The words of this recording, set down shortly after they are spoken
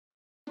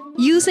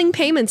Using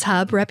Payments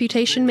Hub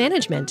Reputation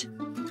Management.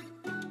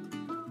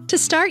 To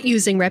start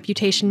using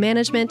Reputation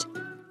Management,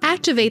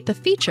 activate the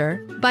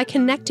feature by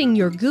connecting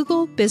your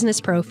Google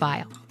Business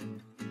Profile.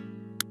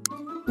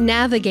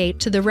 Navigate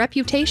to the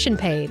Reputation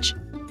page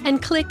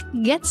and click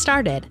Get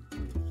Started.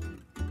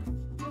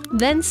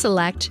 Then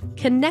select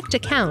Connect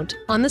Account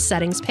on the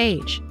Settings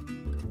page.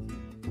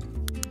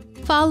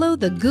 Follow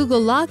the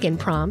Google login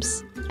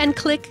prompts and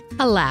click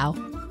Allow.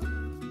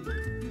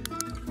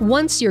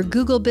 Once your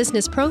Google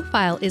Business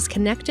Profile is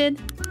connected,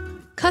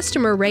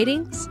 customer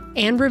ratings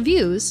and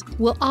reviews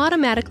will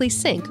automatically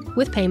sync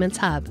with Payments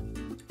Hub.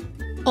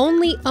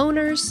 Only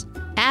owners,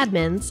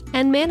 admins,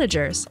 and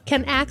managers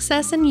can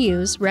access and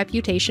use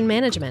Reputation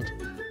Management.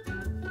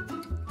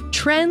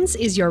 Trends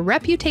is your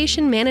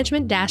Reputation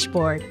Management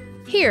dashboard.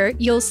 Here,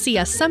 you'll see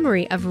a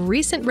summary of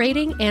recent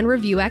rating and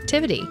review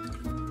activity,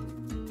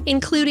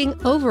 including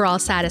overall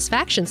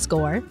satisfaction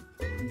score,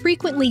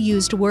 frequently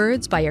used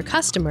words by your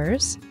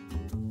customers,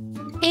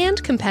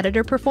 and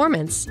competitor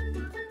performance.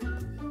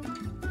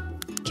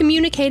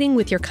 Communicating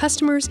with your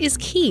customers is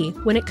key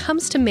when it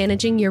comes to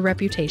managing your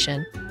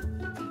reputation.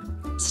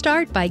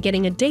 Start by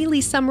getting a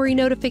daily summary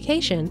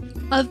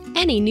notification of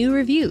any new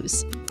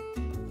reviews.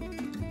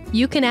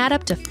 You can add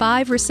up to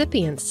 5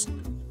 recipients.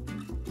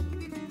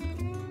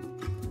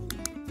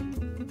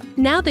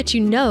 Now that you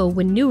know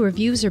when new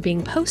reviews are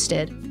being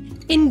posted,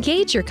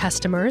 engage your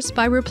customers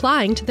by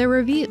replying to their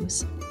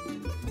reviews.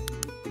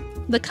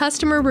 The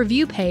Customer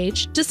Review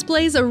page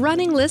displays a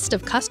running list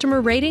of customer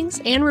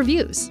ratings and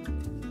reviews.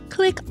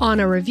 Click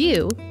on a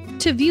review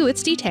to view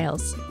its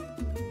details.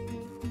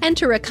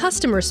 Enter a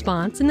custom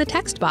response in the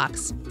text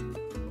box.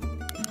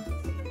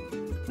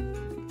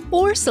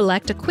 Or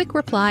select a quick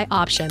reply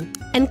option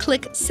and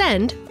click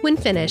Send when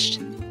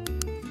finished.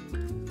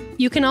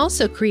 You can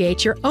also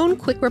create your own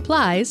quick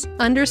replies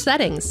under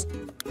Settings.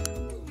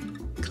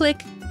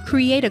 Click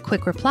Create a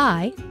quick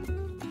reply,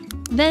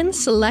 then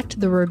select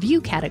the review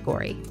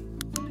category.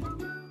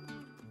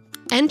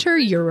 Enter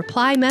your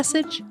reply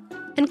message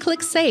and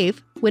click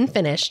Save when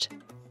finished.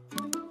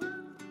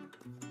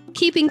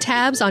 Keeping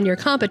tabs on your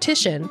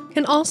competition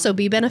can also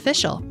be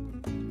beneficial.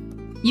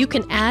 You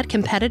can add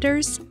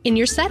competitors in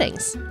your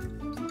settings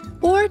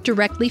or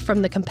directly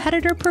from the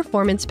competitor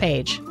performance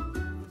page.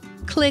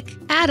 Click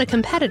Add a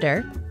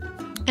competitor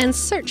and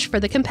search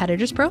for the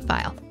competitor's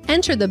profile.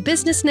 Enter the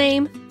business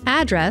name,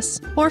 address,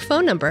 or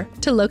phone number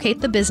to locate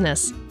the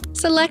business.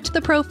 Select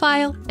the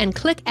profile and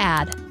click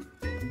Add.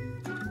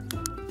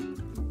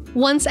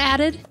 Once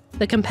added,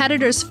 the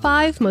competitor's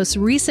 5 most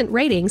recent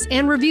ratings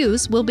and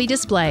reviews will be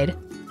displayed.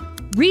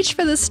 Reach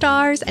for the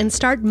stars and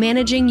start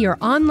managing your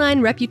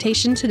online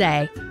reputation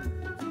today.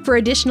 For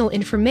additional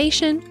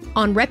information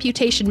on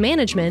reputation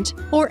management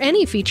or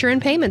any feature in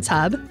Payments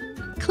Hub,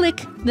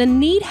 click the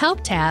Need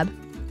Help tab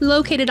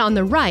located on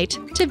the right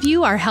to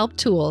view our help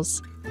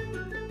tools.